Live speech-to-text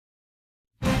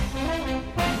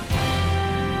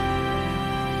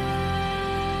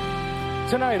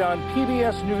Tonight on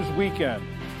PBS News Weekend,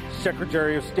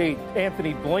 Secretary of State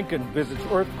Antony Blinken visits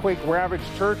earthquake-ravaged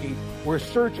Turkey, where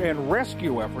search and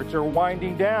rescue efforts are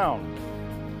winding down.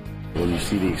 When you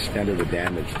see the extent of the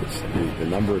damage, the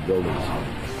number of buildings,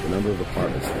 the number of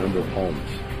apartments, the number of homes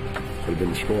that have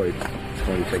been destroyed, it's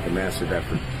going to take a massive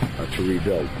effort to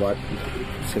rebuild. But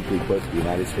simply put, the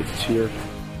United States is here.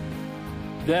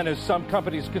 Then, as some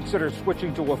companies consider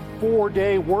switching to a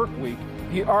 4-day work week,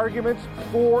 the arguments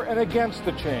for and against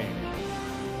the change.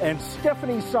 And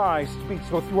Stephanie Tsai speaks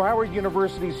with Howard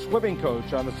University's swimming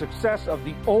coach on the success of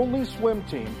the only swim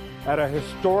team at a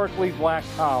historically black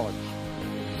college.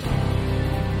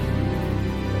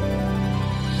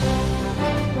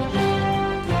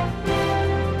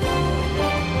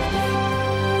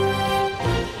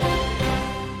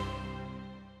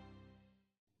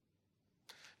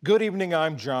 Good evening,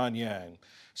 I'm John Yang.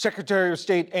 Secretary of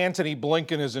State Antony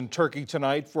Blinken is in Turkey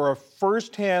tonight for a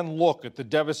first-hand look at the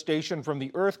devastation from the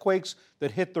earthquakes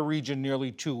that hit the region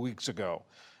nearly 2 weeks ago.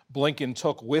 Blinken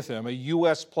took with him a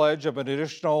U.S. pledge of an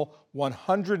additional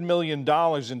 $100 million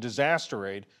in disaster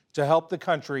aid to help the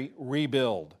country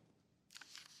rebuild.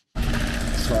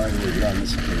 Sorry we're here on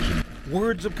this occasion.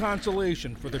 Words of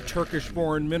consolation for the Turkish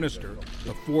foreign minister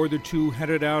before the two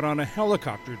headed out on a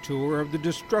helicopter tour of the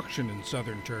destruction in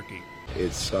southern Turkey.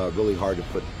 It's really hard to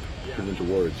put into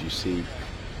words. You see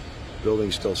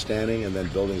buildings still standing and then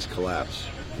buildings collapse.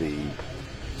 The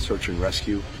search and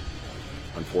rescue,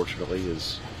 unfortunately,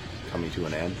 is coming to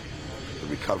an end. The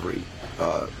recovery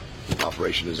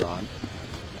operation is on.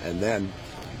 And then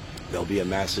there'll be a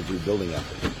massive rebuilding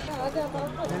effort.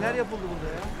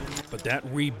 But that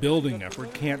rebuilding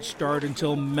effort can't start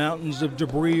until mountains of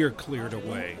debris are cleared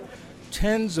away.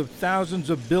 Tens of thousands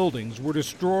of buildings were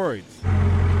destroyed.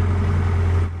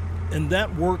 And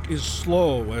that work is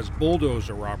slow as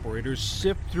bulldozer operators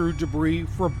sift through debris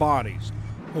for bodies,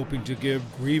 hoping to give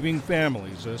grieving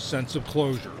families a sense of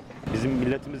closure.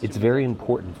 It's very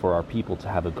important for our people to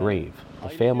have a grave. The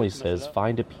family says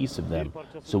find a piece of them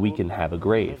so we can have a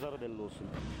grave.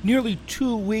 Nearly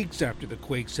 2 weeks after the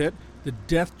quakes hit, the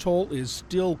death toll is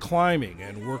still climbing,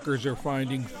 and workers are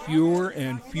finding fewer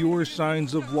and fewer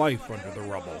signs of life under the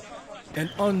rubble. An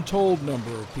untold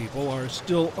number of people are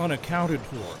still unaccounted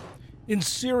for. In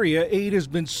Syria, aid has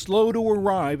been slow to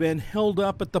arrive and held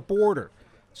up at the border.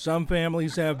 Some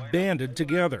families have banded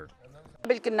together.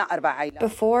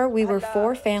 Before, we were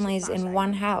 4 families in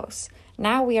one house.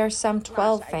 Now we are some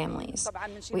 12 families.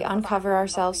 We uncover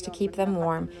ourselves to keep them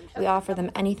warm. We offer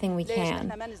them anything we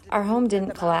can. Our home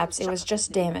didn't collapse. It was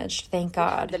just damaged, thank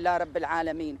God.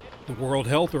 The World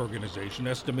Health Organization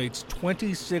estimates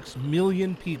 26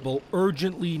 million people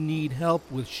urgently need help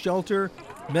with shelter,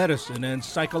 medicine, and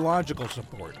psychological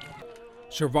support.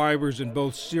 Survivors in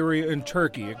both Syria and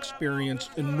Turkey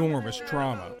experienced enormous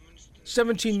trauma.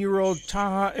 17-year-old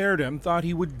Taha Erdem thought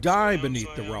he would die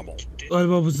beneath the rubble.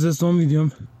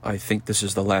 I think this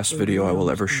is the last video I will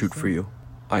ever shoot for you.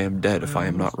 I am dead if I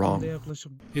am not wrong.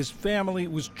 His family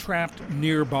was trapped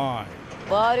nearby.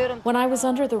 When I was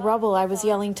under the rubble, I was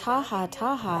yelling, Taha,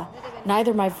 Taha.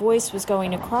 Neither my voice was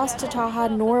going across to Taha,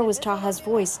 nor was Taha's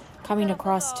voice coming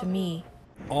across to me.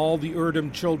 All the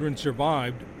Erdem children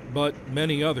survived, but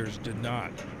many others did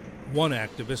not. One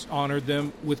activist honored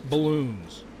them with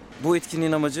balloons.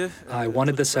 I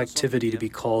wanted this activity to be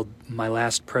called My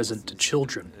Last Present to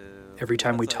Children. Every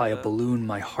time we tie a balloon,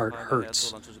 my heart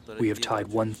hurts. We have tied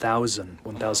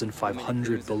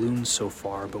 1,500 balloons so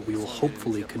far, but we will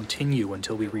hopefully continue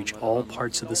until we reach all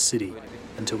parts of the city,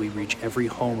 until we reach every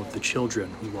home of the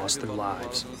children who lost their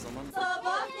lives.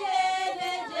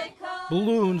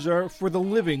 Balloons are for the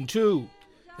living, too.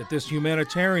 At this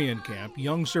humanitarian camp,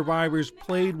 young survivors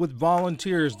played with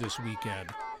volunteers this weekend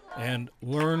and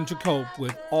learn to cope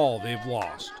with all they've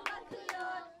lost.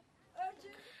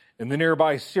 In the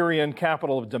nearby Syrian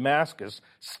capital of Damascus,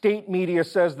 state media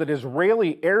says that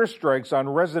Israeli airstrikes on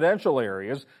residential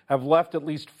areas have left at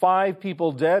least 5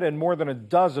 people dead and more than a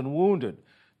dozen wounded.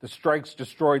 The strikes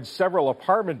destroyed several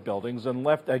apartment buildings and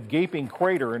left a gaping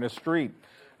crater in a street.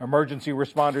 Emergency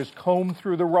responders combed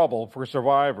through the rubble for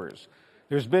survivors.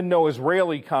 There's been no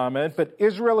Israeli comment, but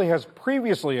Israel has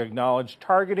previously acknowledged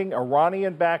targeting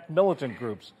Iranian-backed militant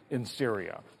groups in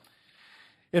Syria.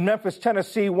 In Memphis,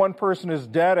 Tennessee, 1 person is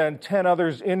dead and 10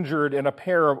 others injured in a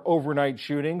pair of overnight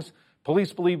shootings.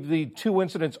 Police believe the 2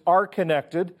 incidents are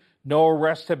connected. No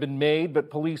arrests have been made,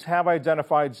 but police have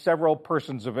identified several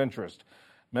persons of interest.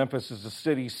 Memphis is a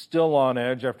city still on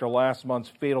edge after last month's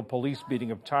fatal police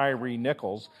beating of Tyree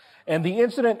Nichols. And the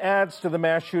incident adds to the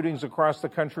mass shootings across the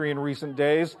country in recent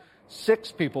days.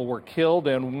 6 people were killed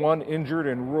and 1 injured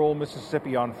in rural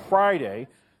Mississippi on Friday.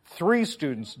 3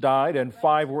 students died and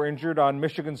 5 were injured on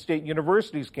Michigan State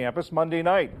University's campus Monday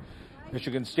night.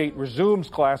 Michigan State resumes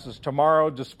classes tomorrow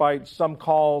despite some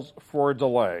calls for a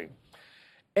delay.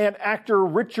 And actor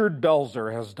Richard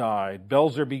Belzer has died.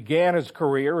 Belzer began his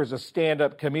career as a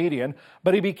stand-up comedian,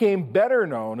 but he became better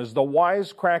known as the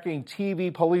wisecracking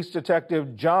TV police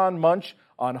detective John Munch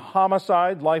on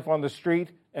Homicide, Life on the Street,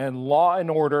 and Law and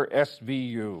Order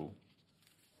SVU.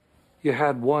 You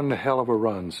had one hell of a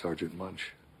run, Sergeant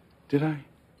Munch. Did I?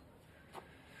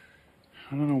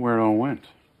 I don't know where it all went.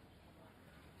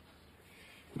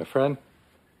 My friend?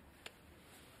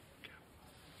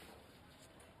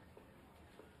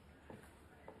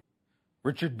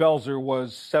 Richard Belzer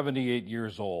was 78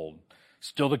 years old.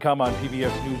 Still to come on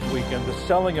PBS News Weekend, the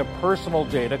selling of personal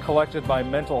data collected by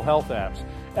mental health apps,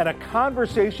 and a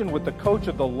conversation with the coach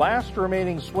of the last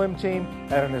remaining swim team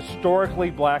at an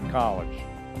historically black college.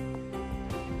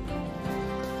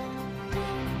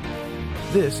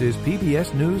 This is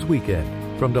PBS News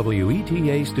Weekend from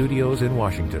WETA Studios in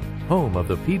Washington, home of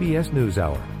the PBS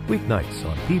NewsHour, weeknights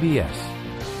on PBS.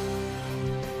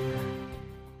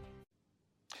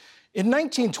 In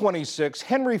 1926,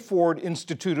 Henry Ford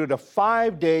instituted a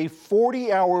 5-day,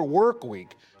 40-hour work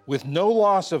week with no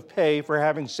loss of pay for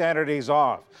having Saturdays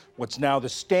off, what's now the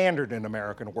standard in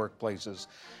American workplaces.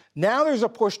 Now there's a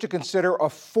push to consider a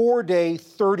 4-day,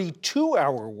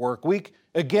 32-hour work week,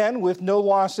 again with no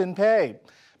loss in pay.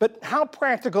 But how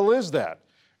practical is that?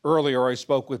 Earlier, I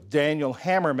spoke with Daniel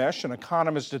Hammermesh, an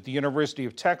economist at the University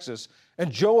of Texas,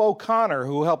 and Joe O'Connor,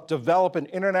 who helped develop an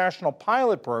international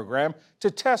pilot program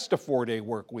to test a 4-day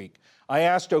work week. I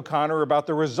asked O'Connor about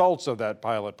the results of that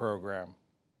pilot program.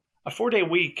 A 4-day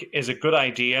week is a good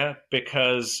idea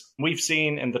because we've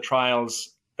seen in the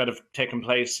trials that have taken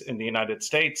place in the United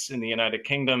States, in the United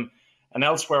Kingdom, and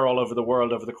elsewhere all over the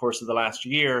world over the course of the last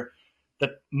year,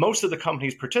 that most of the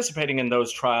companies participating in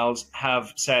those trials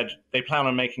have said they plan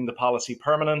on making the policy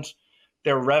permanent.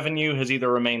 Their revenue has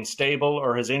either remained stable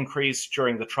or has increased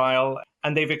during the trial,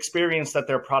 and they've experienced that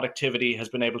their productivity has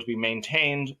been able to be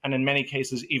maintained and in many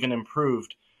cases even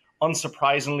improved.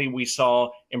 Unsurprisingly, we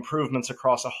saw improvements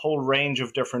across a whole range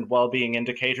of different well-being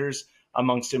indicators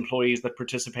amongst employees that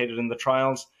participated in the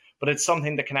trials, but it's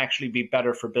something that can actually be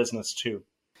better for business too.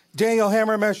 Daniel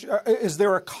Hammermesh, is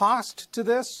there a cost to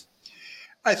this?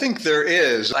 I think there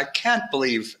is. I can't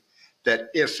believe that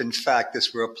if, in fact,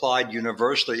 this were applied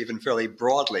universally, even fairly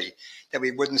broadly, that we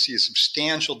wouldn't see a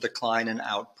substantial decline in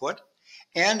output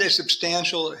and a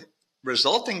substantial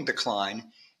resulting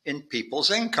decline in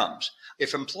people's incomes.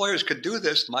 If employers could do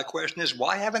this, my question is,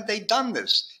 why haven't they done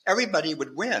this? Everybody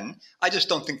would win. I just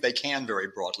don't think they can very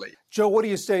broadly. Joe, what do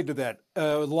you say to that?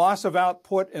 Loss of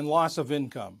output and loss of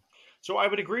income. So I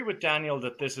would agree with Daniel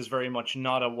that this is very much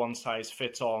not a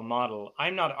one-size-fits-all model.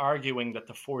 I'm not arguing that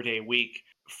the 4-day week,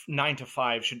 9 to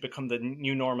 5, should become the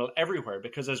new normal everywhere,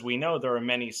 because as we know, there are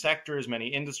many sectors, many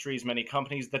industries, many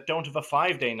companies that don't have a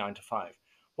 5-day 9 to 5.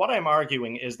 What I'm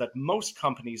arguing is that most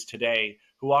companies today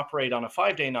who operate on a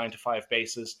 5-day 9 to 5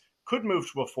 basis could move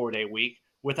to a 4-day week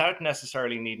without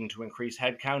necessarily needing to increase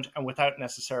headcount and without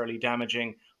necessarily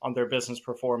damaging on their business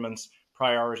performance,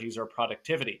 priorities, or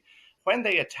productivity. When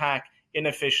they attack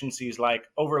inefficiencies like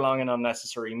overlong and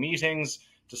unnecessary meetings,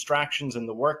 distractions in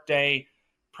the workday,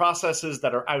 processes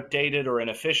that are outdated or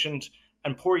inefficient,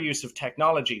 and poor use of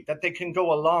technology, that they can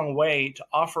go a long way to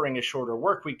offering a shorter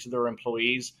work week to their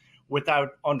employees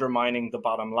without undermining the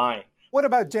bottom line. What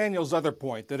about Daniel's other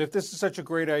point, that if this is such a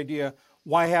great idea,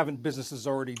 why haven't businesses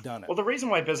already done it? Well, the reason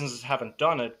why businesses haven't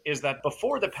done it is that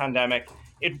before the pandemic,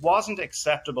 it wasn't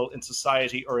acceptable in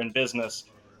society or in business,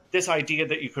 this idea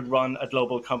that you could run a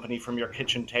global company from your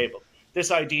kitchen table,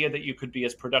 this idea that you could be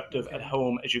as productive at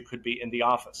home as you could be in the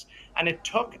office. And it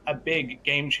took a big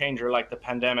game changer like the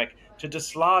pandemic to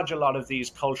dislodge a lot of these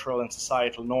cultural and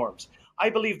societal norms. I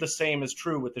believe the same is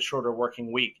true with the shorter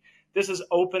working week. This has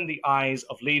opened the eyes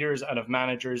of leaders and of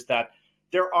managers that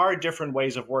there are different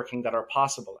ways of working that are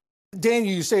possible.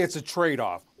 Daniel, you say it's a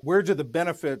trade-off. Where do the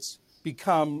benefits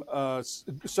become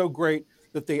so great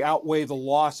that they outweigh the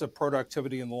loss of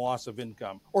productivity and the loss of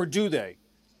income? Or do they?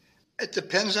 It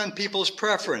depends on people's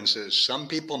preferences. Some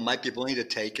people might be willing to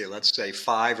take a, let's say,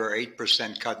 5 or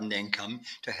 8% cut in income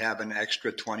to have an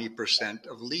extra 20%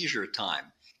 of leisure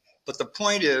time. But the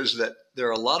point is that there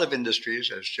are a lot of industries,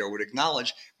 as Joe would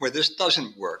acknowledge, where this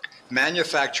doesn't work.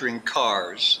 Manufacturing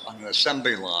cars on an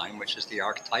assembly line, which is the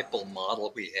archetypal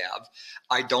model we have,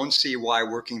 I don't see why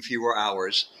working fewer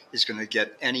hours is going to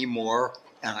get any more,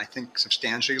 and I think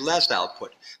substantially less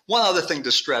output. One other thing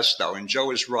to stress, though, and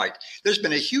Joe is right, there's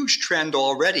been a huge trend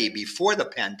already before the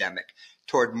pandemic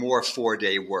toward more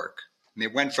 4-day work. mean,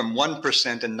 it went from 1%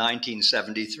 in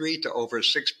 1973 to over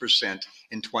 6%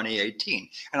 in 2018.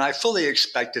 And I fully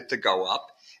expect it to go up.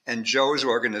 And Joe's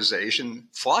organization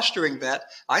fostering that,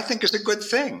 I think, is a good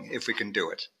thing if we can do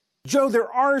it. Joe,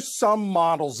 there are some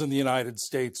models in the United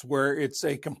States where it's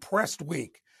a compressed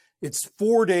week. It's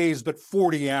 4 days, but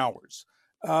 40 hours.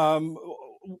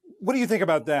 What do you think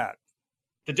about that?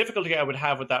 The difficulty I would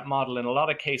have with that model in a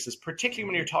lot of cases, particularly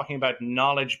when you're talking about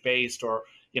knowledge-based or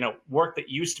work that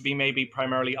used to be maybe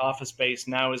primarily office-based,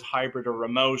 now is hybrid or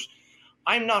remote,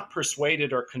 I'm not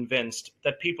persuaded or convinced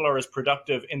that people are as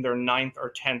productive in their 9th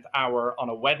or 10th hour on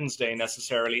a Wednesday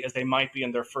necessarily as they might be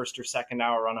in their 1st or 2nd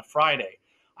hour on a Friday.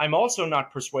 I'm also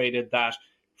not persuaded that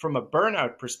from a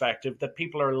burnout perspective, that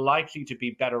people are likely to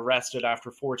be better rested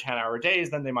after 4 10-hour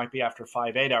days than they might be after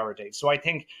 5 8-hour days. So I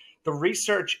think the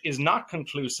research is not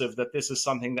conclusive that this is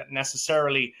something that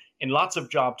necessarily in lots of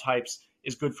job types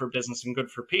is good for business and good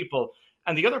for people.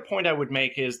 And the other point I would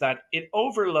make is that it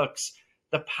overlooks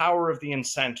the power of the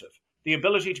incentive, the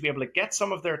ability to be able to get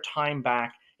some of their time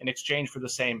back in exchange for the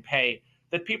same pay,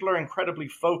 that people are incredibly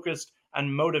focused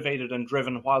and motivated and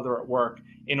driven while they're at work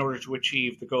in order to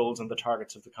achieve the goals and the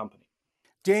targets of the company.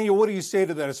 Daniel, what do you say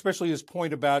to that, especially his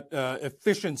point about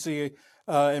efficiency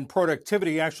and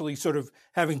productivity actually sort of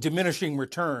having diminishing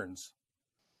returns?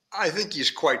 I think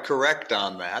he's quite correct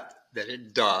on that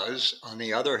it does. On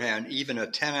the other hand, even a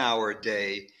 10-hour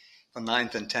day for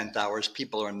 9th and 10th hours,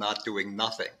 people are not doing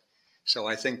nothing. So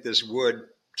I think this would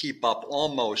keep up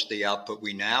almost the output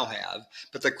we now have.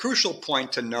 But the crucial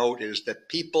point to note is that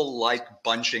people like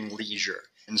bunching leisure.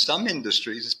 In some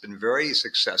industries, it's been very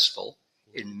successful.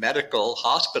 In medical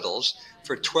hospitals,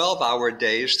 for 12-hour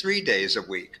days, 3 days a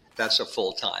week. That's a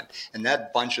full time. And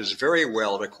that bunches very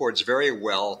well, it accords very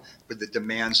well with the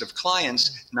demands of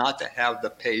clients not to have the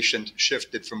patient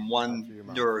shifted from one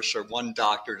nurse or one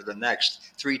doctor to the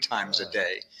next 3 times a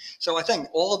day. So I think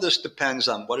all of this depends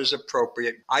on what is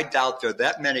appropriate. I doubt there are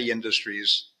that many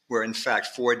industries where, in fact,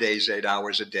 4 days, 8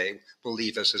 hours a day will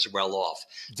leave us as well off.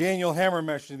 Daniel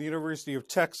Hammermesh of the University of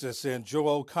Texas and Joe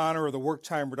O'Connor of the Work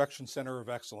Time Reduction Center of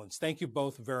Excellence. Thank you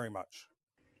both very much.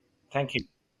 Thank you.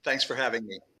 Thanks for having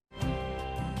me.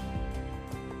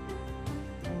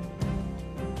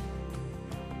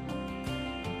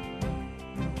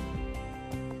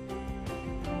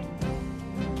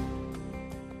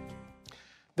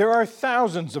 There are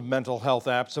thousands of mental health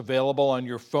apps available on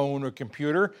your phone or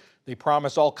computer. They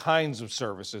promise all kinds of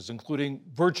services, including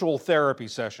virtual therapy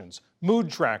sessions,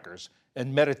 mood trackers,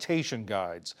 and meditation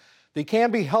guides. They can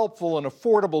be helpful and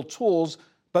affordable tools,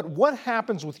 but what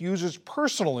happens with users'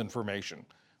 personal information?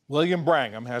 William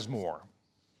Brangham has more.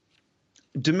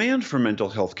 Demand for mental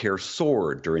health care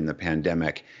soared during the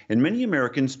pandemic, and many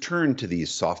Americans turned to these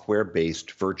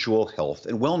software-based virtual health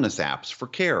and wellness apps for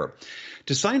care.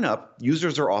 To sign up,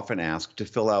 users are often asked to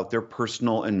fill out their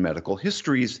personal and medical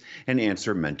histories and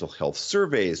answer mental health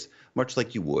surveys, much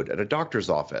like you would at a doctor's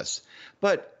office.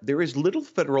 But there is little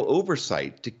federal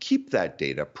oversight to keep that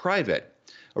data private.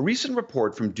 A recent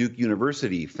report from Duke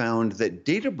University found that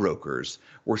data brokers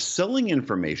were selling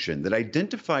information that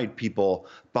identified people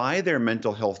by their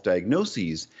mental health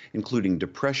diagnoses, including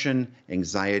depression,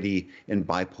 anxiety, and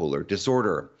bipolar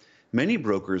disorder. Many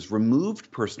brokers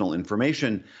removed personal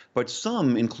information, but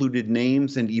some included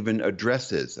names and even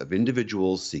addresses of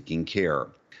individuals seeking care.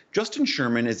 Justin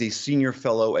Sherman is a senior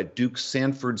fellow at Duke's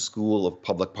Sanford School of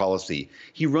Public Policy.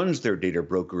 He runs their data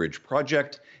brokerage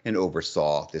project and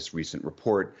oversaw this recent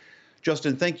report.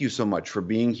 Justin, thank you so much for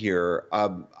being here.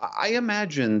 I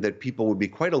imagine that people would be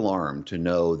quite alarmed to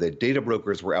know that data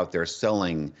brokers were out there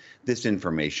selling this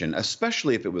information,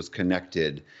 especially if it was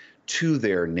connected to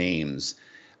their names.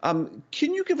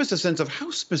 Can you give us a sense of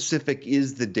how specific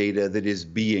is the data that is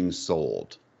being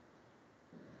sold?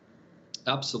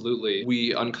 Absolutely.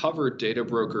 We uncovered data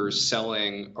brokers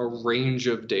selling a range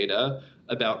of data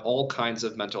about all kinds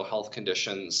of mental health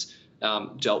conditions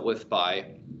dealt with by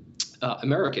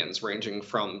Americans, ranging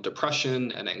from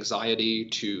depression and anxiety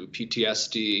to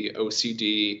PTSD,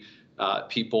 OCD,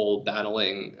 people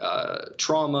battling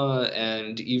trauma,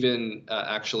 and even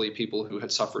actually people who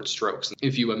had suffered strokes.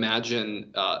 If you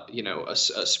imagine, a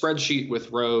spreadsheet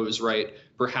with rows, right?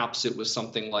 Perhaps it was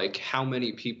something like how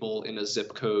many people in a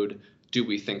zip code do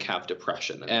we think have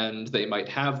depression? And they might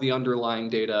have the underlying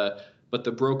data, but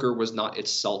the broker was not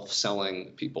itself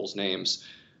selling people's names.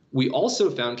 We also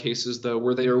found cases, though,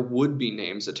 where there would be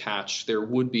names attached, there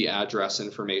would be address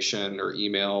information or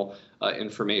email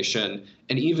information,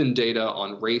 and even data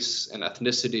on race and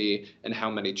ethnicity and how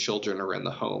many children are in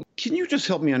the home. Can you just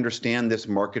help me understand this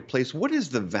marketplace? What is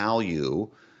the value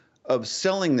of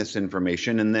selling this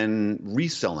information and then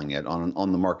reselling it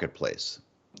on the marketplace?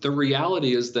 The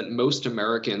reality is that most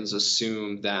Americans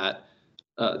assume that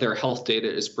their health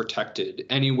data is protected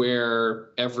anywhere,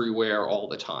 everywhere, all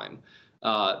the time.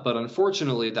 But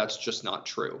unfortunately, that's just not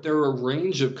true. There are a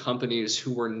range of companies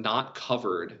who are not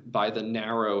covered by the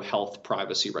narrow health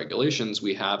privacy regulations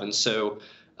we have. And so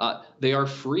they are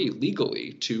free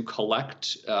legally to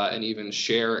collect and even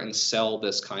share and sell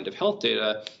this kind of health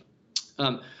data,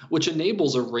 which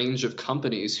enables a range of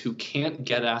companies who can't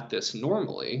get at this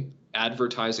normally,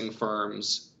 advertising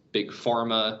firms, big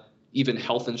pharma, even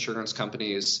health insurance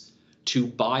companies, to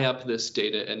buy up this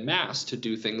data en masse to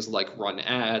do things like run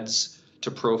ads,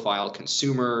 to profile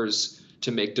consumers,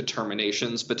 to make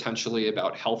determinations potentially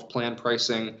about health plan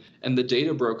pricing. And the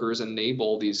data brokers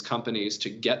enable these companies to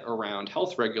get around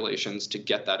health regulations to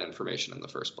get that information in the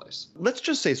first place. Let's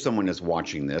just say someone is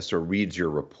watching this or reads your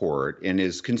report and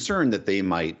is concerned that they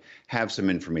might have some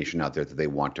information out there that they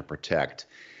want to protect.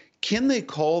 Can they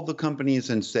call the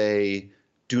companies and say,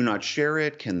 do not share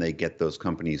it? Can they get those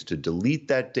companies to delete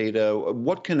that data?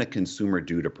 What can a consumer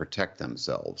do to protect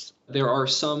themselves? There are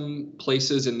some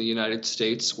places in the United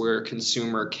States where a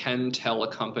consumer can tell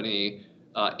a company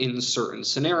in certain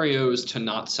scenarios to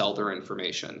not sell their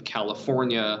information.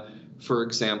 California, for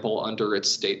example, under its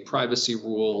state privacy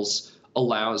rules,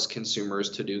 allows consumers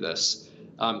to do this.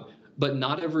 But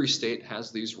not every state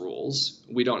has these rules.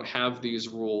 We don't have these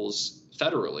rules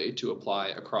federally to apply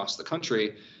across the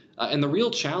country. And the real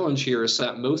challenge here is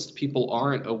that most people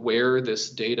aren't aware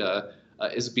this data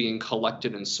is being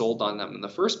collected and sold on them in the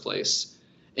first place.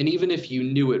 And even if you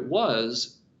knew it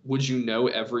was, would you know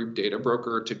every data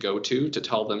broker to go to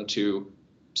tell them to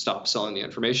stop selling the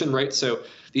information, right? So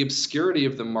the obscurity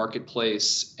of the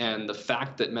marketplace and the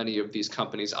fact that many of these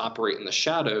companies operate in the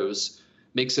shadows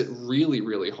makes it really,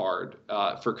 really hard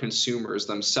for consumers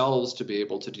themselves to be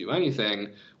able to do anything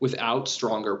without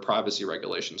stronger privacy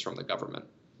regulations from the government.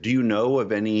 Do you know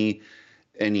of any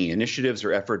initiatives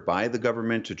or effort by the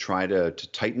government to try to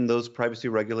tighten those privacy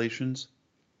regulations?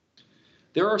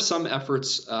 There are some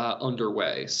efforts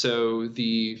underway. So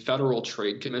the Federal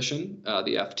Trade Commission,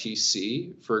 the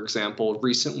FTC, for example,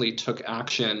 recently took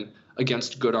action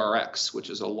against GoodRx, which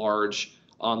is a large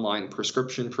online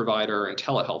prescription provider and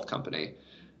telehealth company,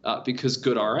 because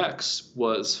GoodRx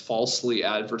was falsely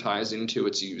advertising to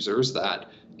its users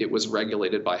that it was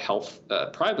regulated by health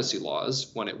privacy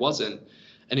laws when it wasn't,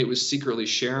 and it was secretly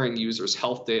sharing users'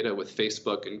 health data with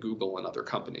Facebook and Google and other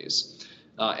companies.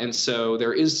 And so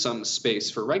there is some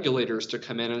space for regulators to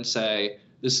come in and say,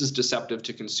 this is deceptive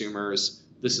to consumers,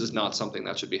 this is not something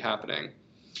that should be happening.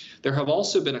 There have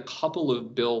also been a couple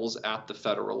of bills at the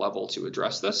federal level to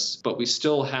address this, but we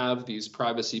still have these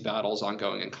privacy battles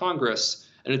ongoing in Congress,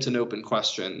 and it's an open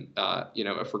question,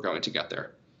 if we're going to get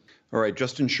there. All right,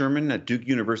 Justin Sherman at Duke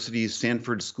University's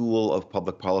Sanford School of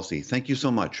Public Policy. Thank you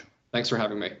so much. Thanks for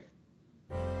having me.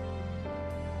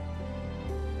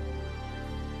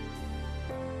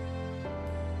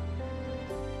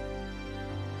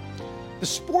 The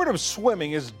sport of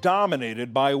swimming is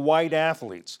dominated by white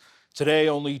athletes. Today,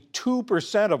 only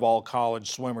 2% of all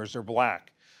college swimmers are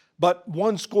black. But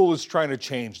one school is trying to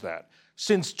change that.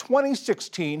 Since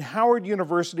 2016, Howard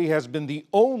University has been the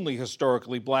only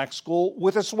historically black school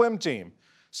with a swim team.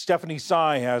 Stephanie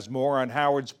Tsai has more on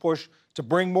Howard's push to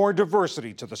bring more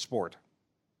diversity to the sport.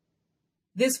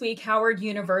 This week, Howard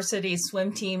University's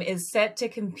swim team is set to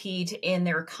compete in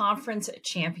their conference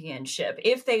championship.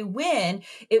 If they win,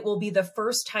 it will be the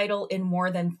first title in more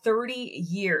than 30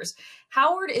 years.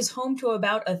 Howard is home to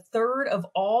about a third of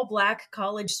all Black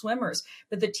college swimmers,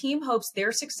 but the team hopes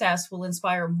their success will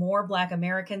inspire more Black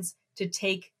Americans to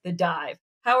take the dive.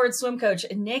 Howard swim coach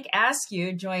Nick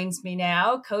Askew joins me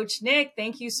now. Coach Nick,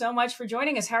 thank you so much for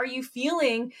joining us. How are you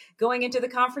feeling going into the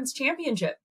conference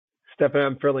championship? Stephanie,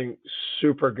 I'm feeling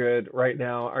super good right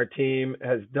now. Our team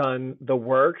has done the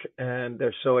work, and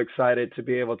they're so excited to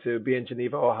be able to be in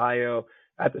Geneva, Ohio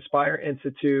at the Spire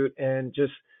Institute and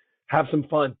just have some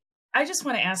fun. I just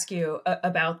want to ask you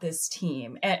about this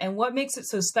team and what makes it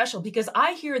so special, because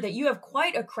I hear that you have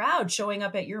quite a crowd showing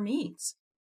up at your meets.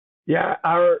 Yeah,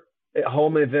 our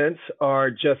home events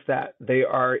are just that. They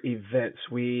are events.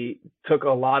 We took a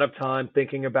lot of time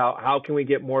thinking about how can we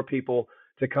get more people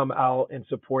to come out and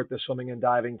support the swimming and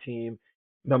diving team.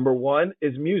 Number one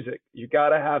is music. You got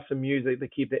to have some music to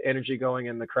keep the energy going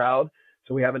in the crowd.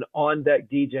 So we have an on-deck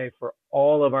DJ for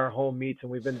all of our home meets, and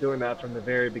we've been doing that from the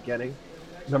very beginning.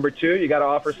 Number two, you got to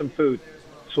offer some food.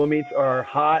 Swim meets are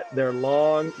hot, they're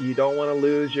long. You don't want to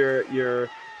lose your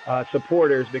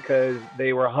supporters because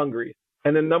they were hungry.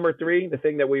 And then number three, the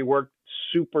thing that we worked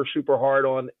super, super hard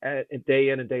on day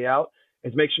in and day out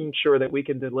is making sure that we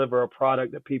can deliver a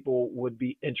product that people would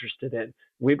be interested in.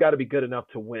 We've got to be good enough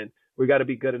to win. We've got to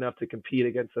be good enough to compete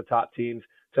against the top teams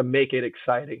to make it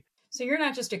exciting. So you're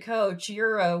not just a coach,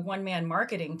 you're a one-man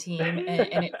marketing team,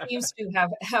 and it seems to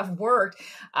have worked.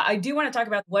 I do want to talk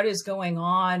about what is going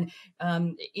on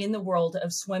in the world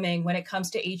of swimming when it comes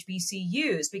to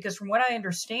HBCUs, because from what I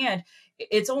understand,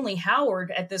 it's only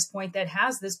Howard at this point that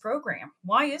has this program.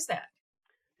 Why is that?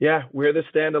 Yeah, we're the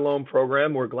standalone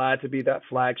program. We're glad to be that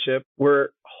flagship.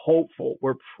 We're hopeful.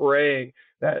 We're praying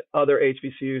that other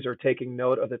HBCUs are taking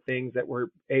note of the things that we're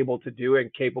able to do and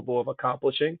capable of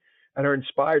accomplishing, and are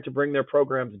inspired to bring their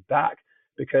programs back,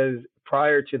 because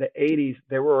prior to the 80s,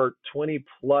 there were 20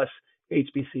 plus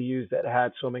HBCUs that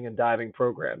had swimming and diving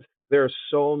programs. There are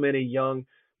so many young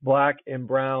Black and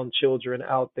brown children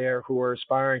out there who are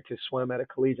aspiring to swim at a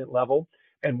collegiate level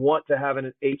and want to have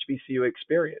an HBCU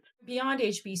experience. Beyond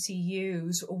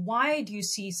HBCUs, why do you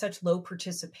see such low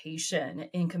participation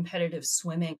in competitive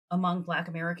swimming among Black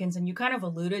Americans? And you kind of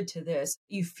alluded to this.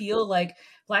 You feel like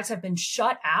Blacks have been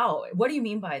shut out. What do you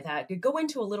mean by that? Go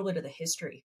into a little bit of the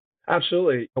history.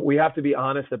 Absolutely. We have to be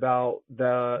honest about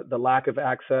the lack of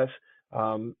access.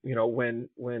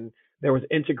 When there was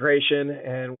integration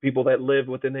and people that lived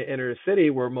within the inner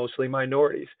city were mostly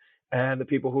minorities, and the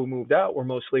people who moved out were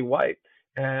mostly white.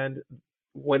 And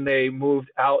when they moved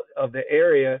out of the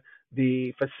area,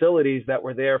 the facilities that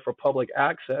were there for public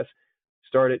access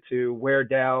started to wear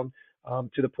down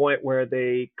to the point where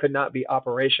they could not be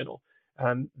operational.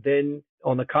 Then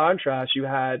on the contrast, you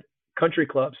had country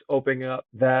clubs opening up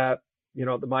that,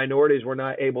 the minorities were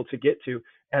not able to get to,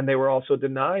 and they were also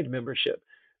denied membership.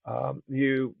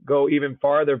 You go even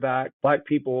farther back, Black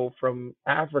people from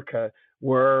Africa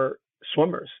were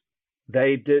swimmers.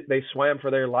 They swam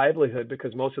for their livelihood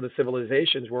because most of the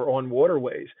civilizations were on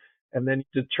waterways. And then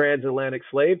the transatlantic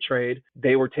slave trade,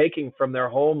 they were taking from their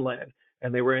homeland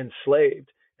and they were enslaved.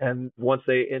 And once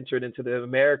they entered into the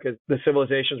Americas, the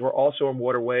civilizations were also on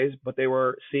waterways, but they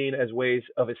were seen as ways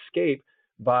of escape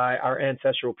by our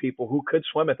ancestral people who could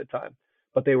swim at the time.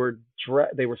 But they were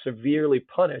severely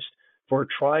punished for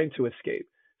trying to escape.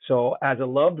 So as a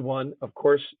loved one, of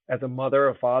course, as a mother,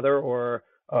 a father, or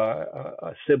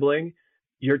a sibling,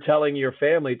 you're telling your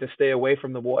family to stay away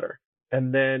from the water.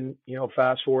 And then,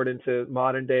 fast forward into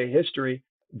modern day history,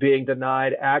 being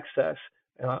denied access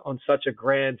on such a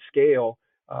grand scale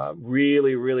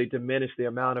really, really diminished the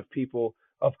amount of people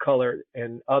of color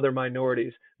and other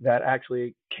minorities that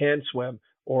actually can swim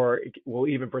or will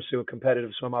even pursue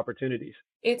competitive swim opportunities.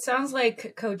 It sounds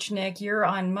like, Coach Nick, you're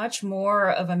on much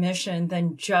more of a mission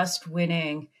than just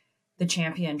winning the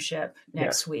championship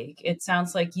next week. It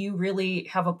sounds like you really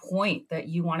have a point that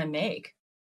you want to make.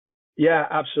 Yeah,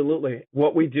 absolutely.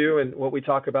 What we do and what we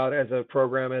talk about as a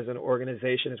program, as an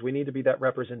organization, is we need to be that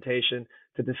representation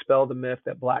to dispel the myth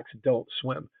that Blacks don't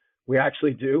swim. We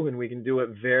actually do, and we can do it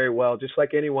very well, just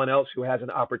like anyone else who has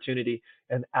an opportunity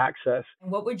and access.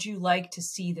 What would you like to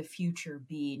see the future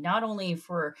be, not only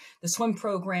for the swim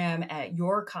program at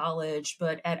your college,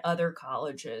 but at other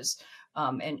colleges,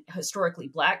 and historically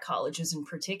Black colleges in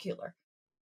particular?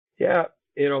 Yeah,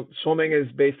 swimming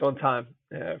is based on time,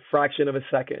 a fraction of a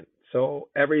second. So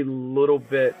every little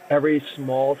bit, every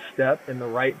small step in the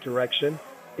right direction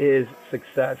is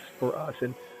success for us.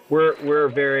 And we're a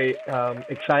very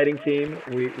exciting team.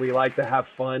 We like to have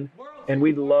fun, and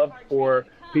we'd love for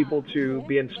people to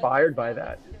be inspired by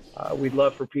that. We'd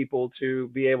love for people to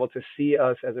be able to see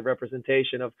us as a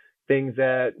representation of things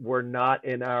that were not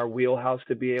in our wheelhouse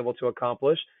to be able to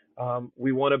accomplish.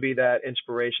 We want to be that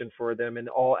inspiration for them in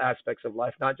all aspects of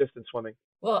life, not just in swimming.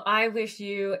 Well, I wish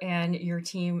you and your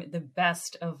team the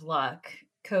best of luck.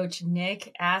 Coach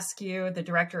Nick Askew, the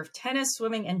Director of Tennis,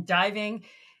 Swimming, and Diving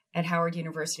at Howard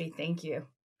University. Thank you.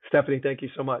 Stephanie, thank you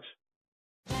so much.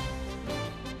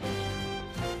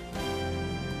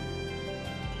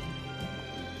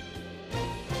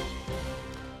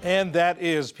 And that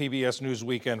is PBS News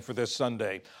Weekend for this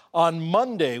Sunday. On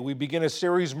Monday, we begin a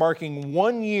series marking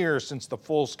 1 year since the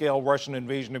full-scale Russian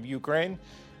invasion of Ukraine.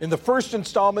 In the first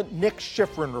installment, Nick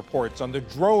Schifrin reports on the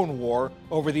drone war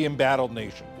over the embattled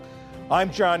nation.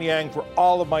 I'm John Yang. For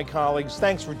all of my colleagues,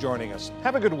 thanks for joining us.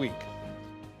 Have a good week.